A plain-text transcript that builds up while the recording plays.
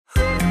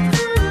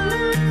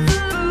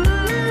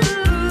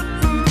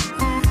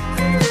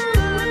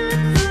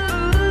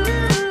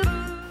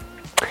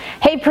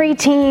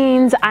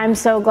Preteens, I'm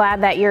so glad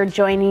that you're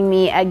joining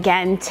me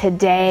again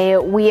today.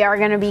 We are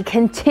going to be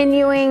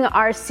continuing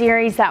our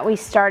series that we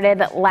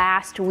started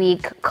last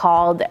week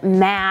called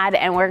Mad,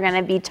 and we're going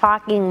to be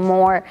talking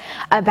more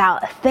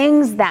about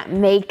things that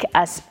make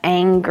us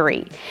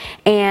angry.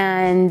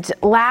 And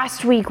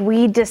last week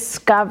we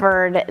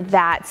discovered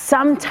that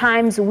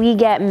sometimes we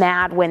get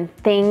mad when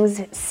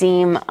things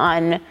seem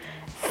unfair.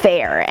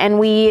 And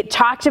we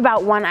talked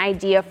about one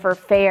idea for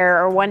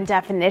fair, or one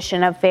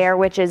definition of fair,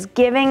 which is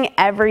giving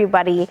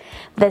everybody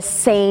the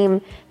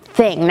same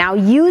thing. Now,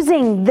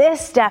 using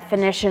this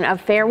definition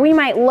of fair, we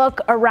might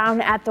look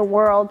around at the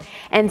world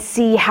and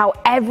see how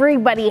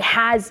everybody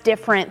has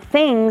different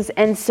things.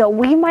 And so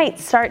we might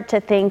start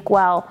to think,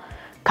 well,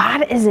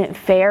 God isn't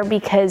fair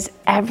because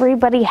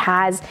everybody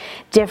has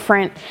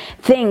different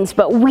things.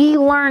 But we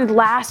learned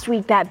last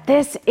week that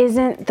this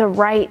isn't the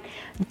right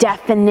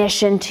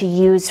definition to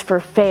use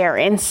for fair.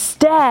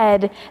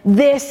 Instead,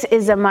 this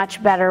is a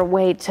much better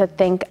way to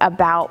think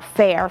about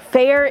fair.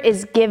 Fair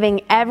is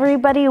giving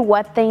everybody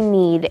what they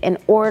need in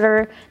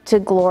order to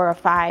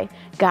glorify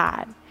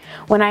God.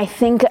 When I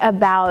think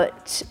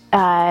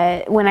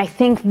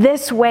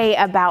this way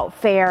about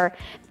fair,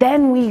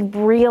 then we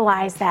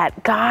realize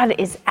that God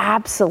is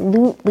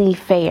absolutely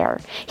fair.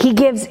 He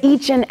gives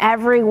each and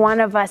every one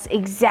of us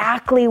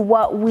exactly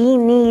what we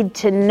need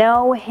to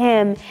know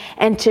Him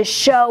and to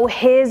show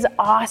His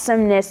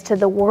awesomeness to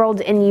the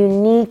world in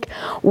unique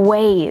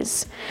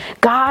ways.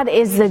 God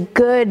is the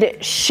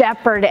good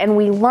shepherd, and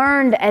we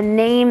learned a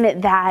name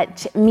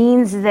that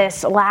means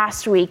this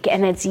last week,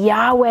 and it's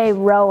Yahweh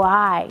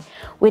Roi,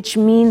 which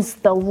means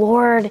the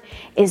Lord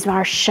is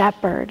our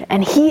shepherd.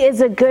 And He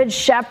is a good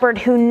shepherd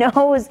who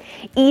knows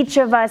each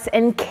of us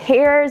and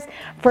cares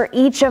for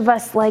each of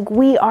us like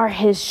we are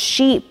His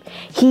sheep.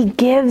 He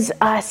gives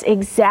us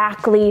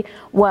exactly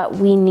what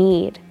we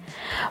need.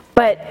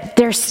 But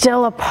there's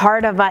still a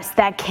part of us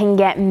that can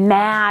get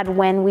mad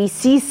when we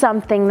see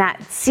something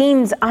that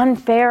seems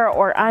unfair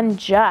or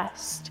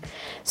unjust.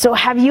 So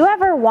have you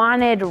ever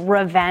wanted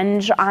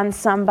revenge on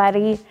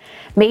somebody?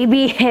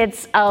 Maybe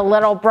it's a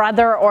little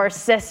brother or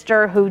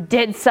sister who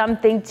did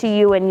something to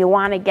you and you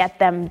want to get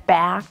them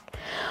back.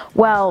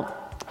 Well,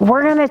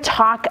 we're going to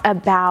talk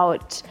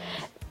about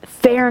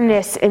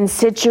fairness in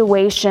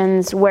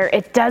situations where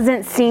it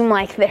doesn't seem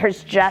like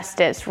there's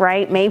justice,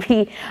 right?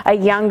 Maybe a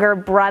younger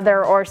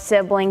brother or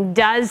sibling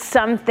does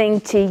something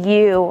to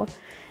you,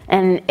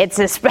 and it's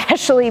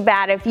especially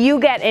bad if you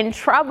get in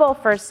trouble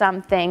for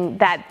something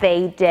that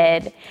they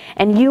did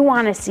and you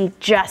want to seek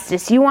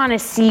justice. You want to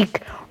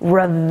seek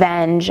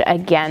revenge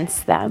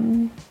against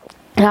them.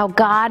 Now,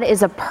 God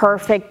is a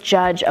perfect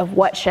judge of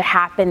what should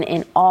happen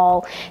in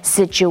all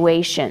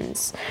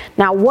situations.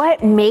 Now,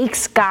 what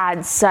makes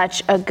God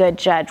such a good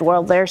judge?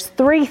 Well, there's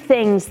three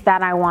things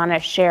that I want to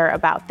share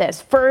about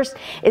this. First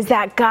is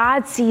that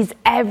God sees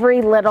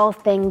every little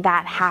thing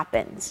that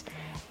happens.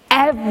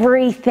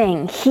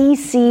 Everything. He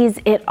sees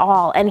it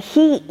all. And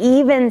He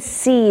even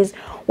sees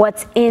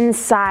what's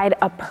inside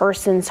a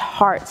person's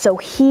heart. So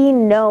He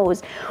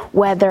knows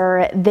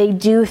whether they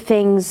do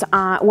things,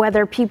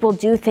 whether people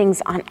do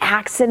things on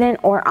accident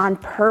or on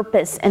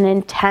purpose and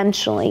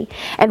intentionally.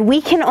 And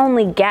we can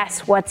only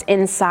guess what's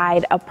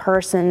inside a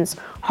person's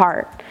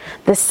heart.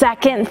 The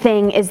second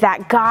thing is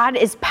that God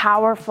is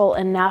powerful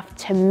enough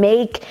to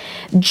make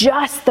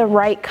just the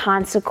right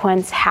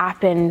consequence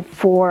happen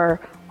for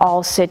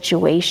all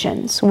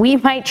situations. We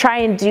might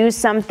try and do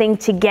something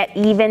to get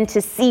even, to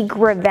seek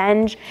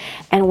revenge,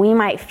 and we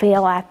might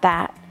fail at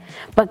that.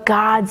 But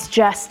God's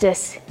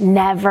justice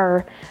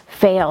never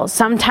fails.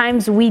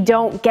 Sometimes we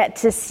don't get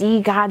to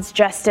see God's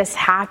justice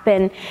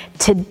happen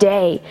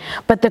today,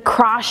 but the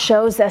cross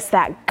shows us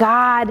that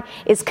God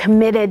is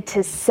committed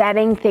to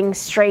setting things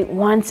straight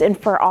once and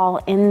for all.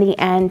 In the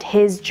end,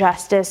 His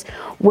justice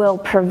will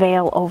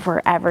prevail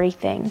over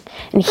everything.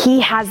 And He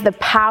has the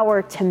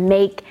power to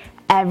make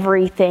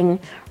everything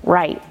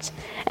right.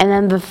 And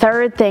then the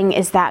third thing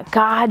is that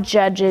God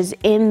judges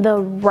in the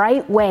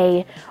right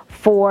way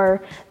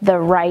for the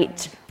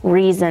right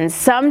reasons.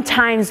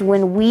 Sometimes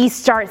when we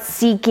start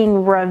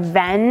seeking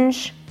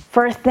revenge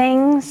for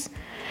things,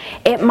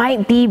 it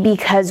might be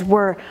because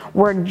we're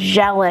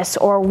jealous,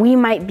 or we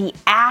might be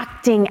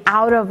acting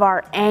out of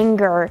our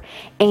anger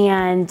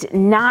and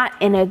not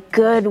in a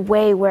good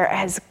way,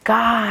 whereas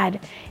God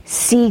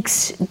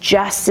seeks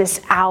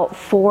justice out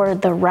for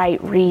the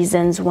right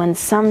reasons when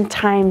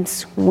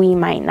sometimes we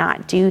might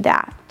not do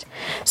that.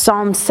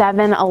 Psalm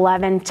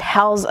 7:11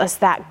 tells us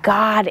that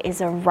God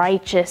is a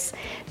righteous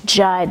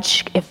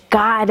judge. If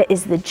God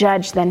is the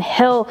judge, then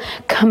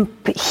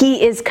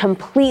He is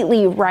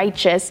completely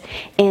righteous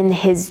in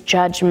His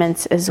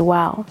judgments as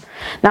well.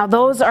 Now,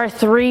 those are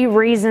three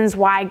reasons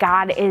why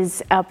God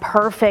is a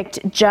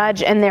perfect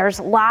judge, and there's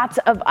lots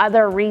of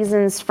other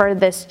reasons for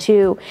this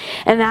too.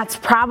 And that's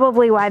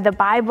probably why the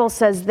Bible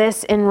says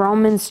this in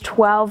Romans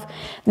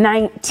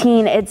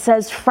 12:19. It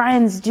says,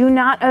 "Friends, do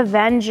not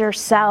avenge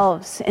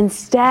yourselves.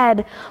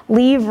 Instead,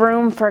 leave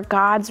room for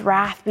God's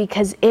wrath,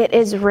 because it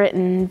is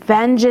written,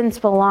 "Vengeance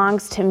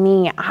belongs to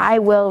me, I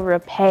will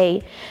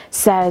repay,"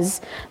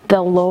 says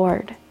the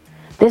Lord.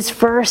 This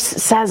verse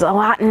says a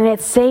lot, and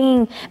it's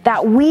saying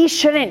that we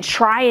shouldn't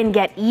try and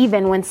get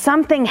even. When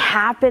something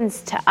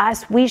happens to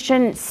us, we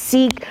shouldn't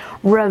seek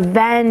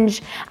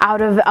revenge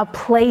out of a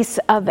place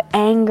of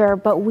anger,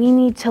 but we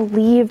need to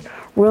leave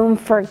room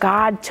for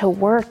God to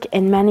work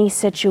in many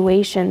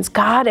situations.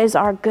 God is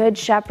our good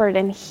shepherd,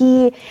 and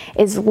He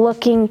is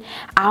looking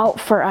out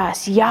for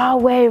us.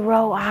 Yahweh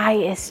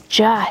Roi is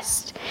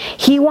just.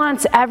 He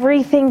wants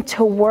everything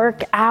to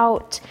work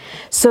out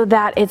so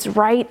that it's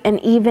right and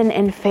even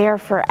and fair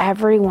for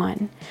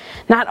everyone.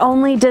 Not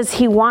only does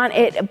He want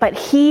it, but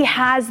He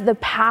has the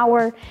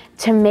power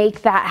to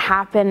make that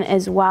happen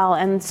as well.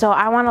 And so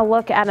I want to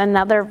look at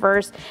another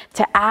verse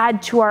to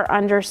add to our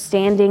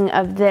understanding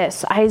of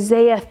this.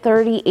 Isaiah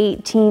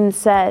 30:18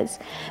 says,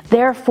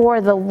 "Therefore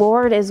the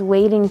Lord is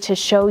waiting to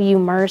show you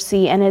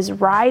mercy and is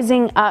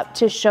rising up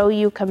to show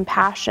you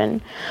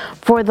compassion.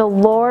 For the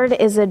Lord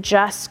is a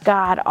just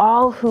God.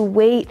 All who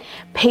wait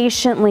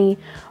patiently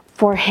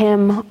for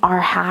Him are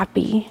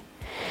happy."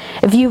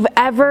 If you've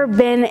ever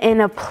been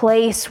in a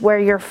place where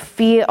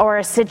or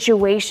a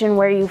situation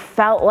where you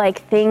felt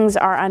like things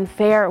are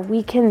unfair,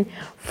 we can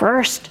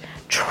first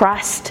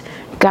trust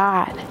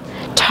God.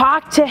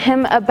 Talk to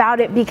Him about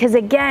it, because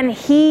again,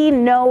 He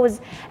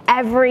knows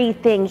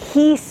everything.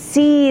 He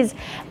sees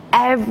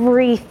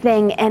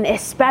everything, and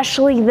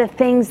especially the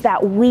things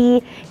that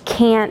we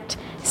can't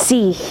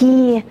see.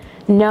 He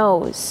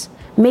knows.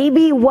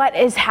 Maybe what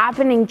is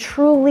happening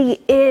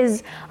truly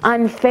is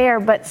unfair,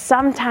 but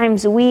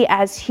sometimes we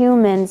as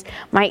humans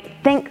might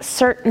think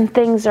certain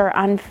things are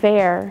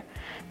unfair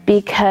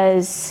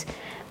because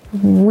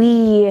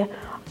we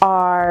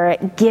are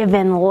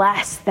given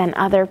less than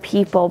other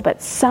people.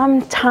 But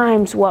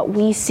sometimes what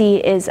we see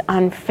is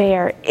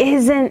unfair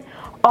isn't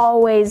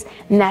always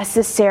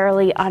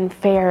necessarily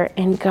unfair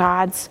in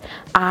God's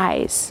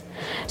eyes.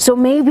 So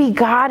maybe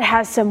God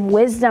has some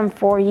wisdom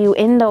for you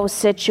in those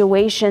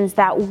situations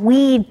that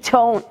we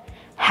don't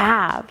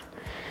have.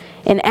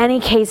 In any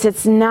case,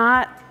 it's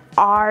not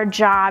our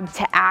job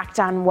to act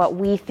on what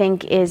we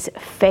think is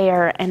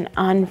fair and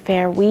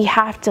unfair. We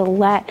have to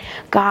let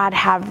God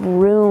have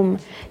room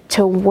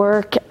to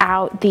work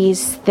out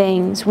these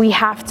things. We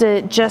have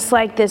to, just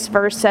like this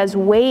verse says,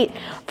 wait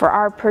for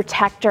our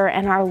protector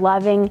and our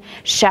loving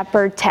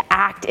shepherd to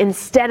act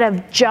instead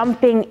of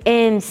jumping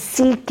in,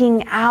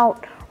 seeking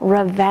out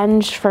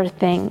revenge for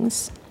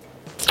things.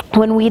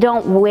 When we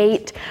don't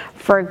wait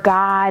for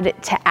God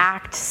to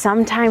act,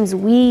 sometimes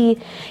we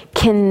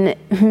can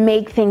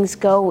make things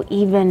go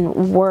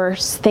even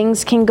worse.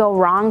 Things can go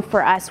wrong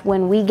for us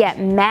when we get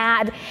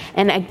mad,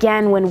 and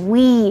again, when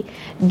we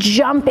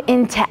jump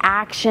into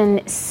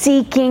action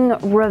seeking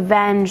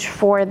revenge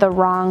for the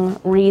wrong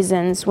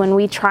reasons, when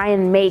we try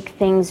and make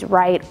things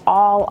right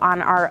all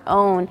on our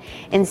own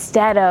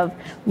instead of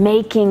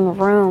making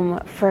room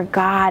for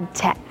God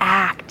to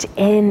act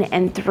in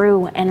and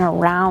through and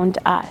around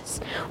us.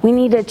 We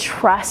need to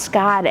trust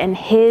God and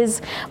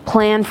His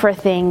plan for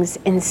things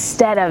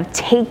instead of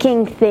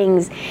taking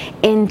things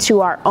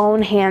into our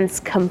own hands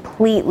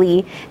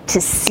completely to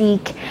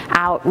seek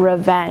out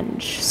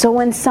revenge. So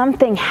when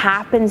something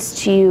happens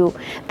to you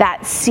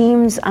that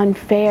seems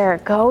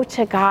unfair, go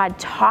to God,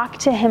 talk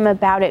to Him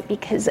about it,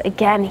 because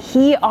again,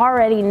 He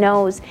already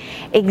knows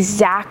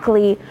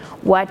exactly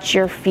what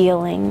you're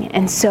feeling.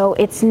 And so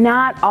it's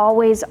not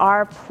always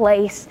our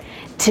place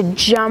to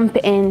jump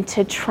in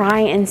to try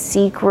and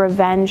seek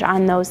revenge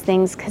on those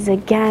things, because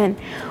again,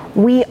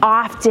 we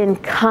often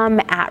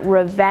come at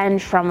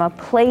revenge from a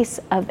place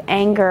of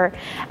anger,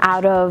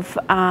 out of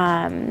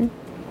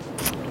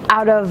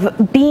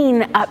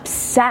being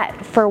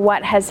upset for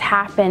what has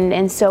happened.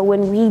 And so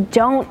when we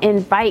don't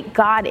invite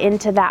God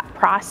into that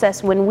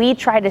process, when we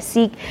try to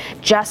seek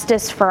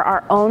justice for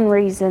our own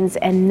reasons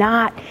and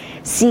not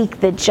seek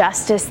the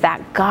justice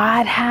that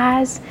God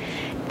has,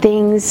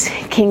 things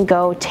can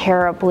go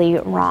terribly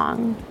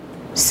wrong.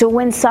 So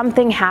when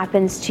something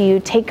happens to you,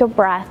 take a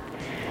breath,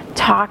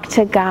 talk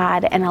to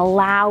God, and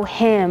allow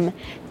Him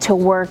to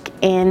work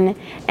in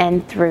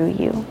and through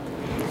you.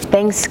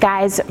 Thanks,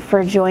 guys,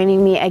 for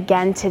joining me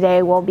again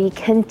today. We'll be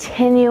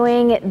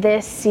continuing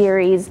this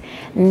series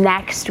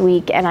next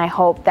week, and I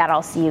hope that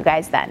I'll see you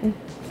guys then.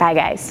 Bye,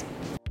 guys.